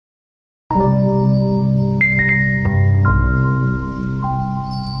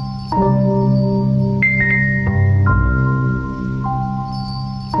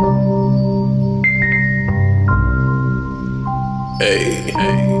Hey,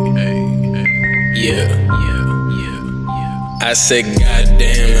 yeah. I said,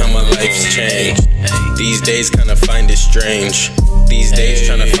 goddamn, how my life's changed. These days kinda find it strange. These days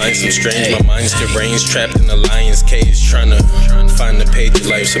tryna find some strange. My mind's deranged, trapped in a lion's cage, tryna find the page of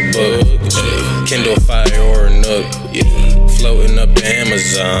life's a book. Kindle Fire or a Nook, floating up the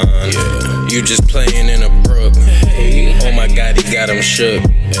Amazon. You just playing in a brook. Oh my God, he got him shook.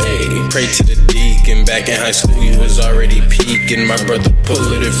 Pray to the deacon. Back in high school, he was already peaking. My brother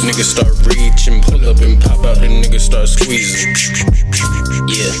pull it if niggas start reaching. Pull up and pop out, the niggas start squeezing.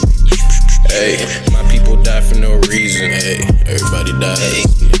 Yeah. Hey, my people die for no reason. Hey, everybody dies.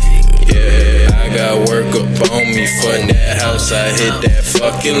 Yeah, I got work up on me for that house. I hit that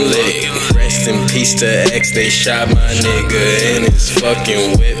fucking lick. Rest in peace to X. They shot my nigga in his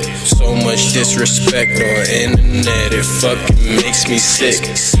fucking whip. So much disrespect on internet, it fucking makes me sick.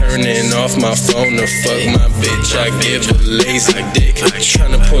 Turning off my phone to fuck my bitch, I give a lazy dick.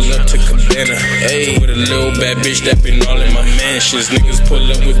 Tryna pull up to Cabana, with a little bad bitch that been all in my mansions. Niggas pull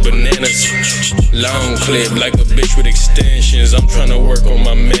up with bananas, long clip like a bitch with extensions. I'm tryna work on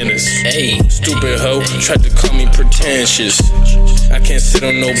my manners. Stupid hoe, tried to call me pretentious. I can't sit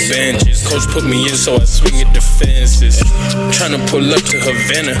on no benches. Coach put me in so I swing at the fences. Tryna pull up to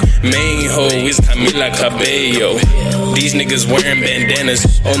Havana, main hoe is Camila Cabello. These niggas wearing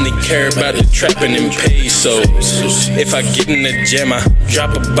bandanas, only care about the trapping and pesos. If I get in the jam, I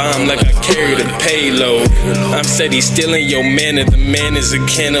drop a bomb like I carry the payload. I'm steady stealing your man, and the man is a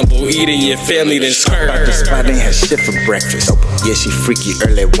cannibal, eating your family, then skirt. Out the spot, ain't had shit for breakfast. Yeah, she freaky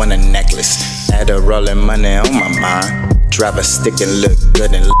early, want a necklace. Had her rolling money on my mind. Drive a stick and look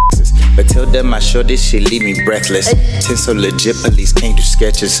good in Lexus. But till then, my shorty, she leave me breathless. Tinsel legit, police can't do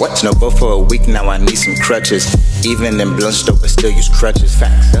sketches. Snowball for a week, now I need some crutches. Even in blunt stove, but still use crutches.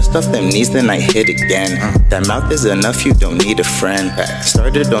 Dust off them knees, then I hit again. That mouth is enough, you don't need a friend.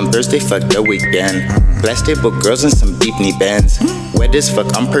 Started on Thursday, fuck the weekend. Glass table girls and some deep knee bands. Wet as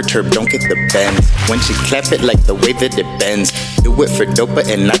fuck, I'm perturbed, don't get the bends. When she clap it like the way that it bends. Do it for dopa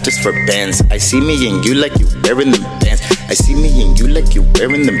and not just for bands. I see me and you like you wearing them bands. I see me and you like you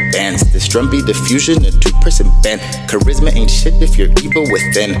wearing them bands. This drum be the fusion, a two-person band. Charisma ain't shit if you're evil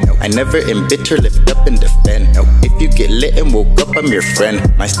within. I never embitter, lift up and defend. If you get lit and woke up, I'm your friend.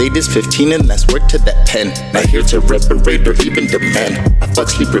 My state is 15 and that's worth to that pen. Not here to reparate or even demand. I fuck,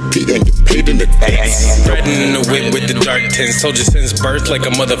 sleep, repeat, and get paid in advance. Riding in the whip with the dark tints. Told you since birth like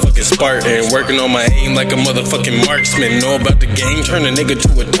a motherfucking Spartan. Working on my aim like a motherfucking marksman. Know about the game, turn a nigga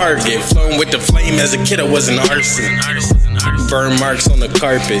to a target. Flowing with the flame, as a kid I was an arson. Burn marks on the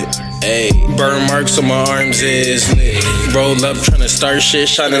carpet. Burn marks on my arms is lit. Roll up tryna start shit,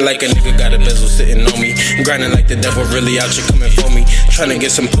 shining like a nigga got a bezel sitting on me. Grinding like the devil really out here coming for me. Tryna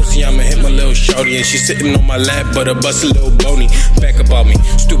get some pussy, I'ma hit my little shorty, and she sitting on my lap, but her bust a little bony. Back up on me,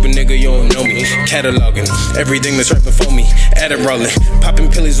 stupid nigga, you don't know me. Cataloging everything that's right before me. Adderalling, popping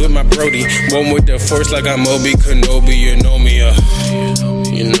pillies with my brody. One with the force like I'm Obi Kenobi. You know me,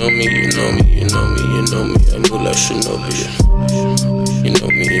 you know me, you know me, you know me, you know me. I'm Holo SHINOBI. You know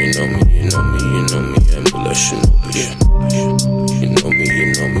me, you know me, you know me, you know me, I'm Holo SHINOBI. You know me, you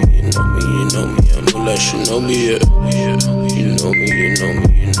know me, you know me, you know me, I'm Holo SHINOBI. You know me, you know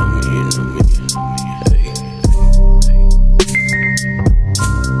me, you know me, you know me.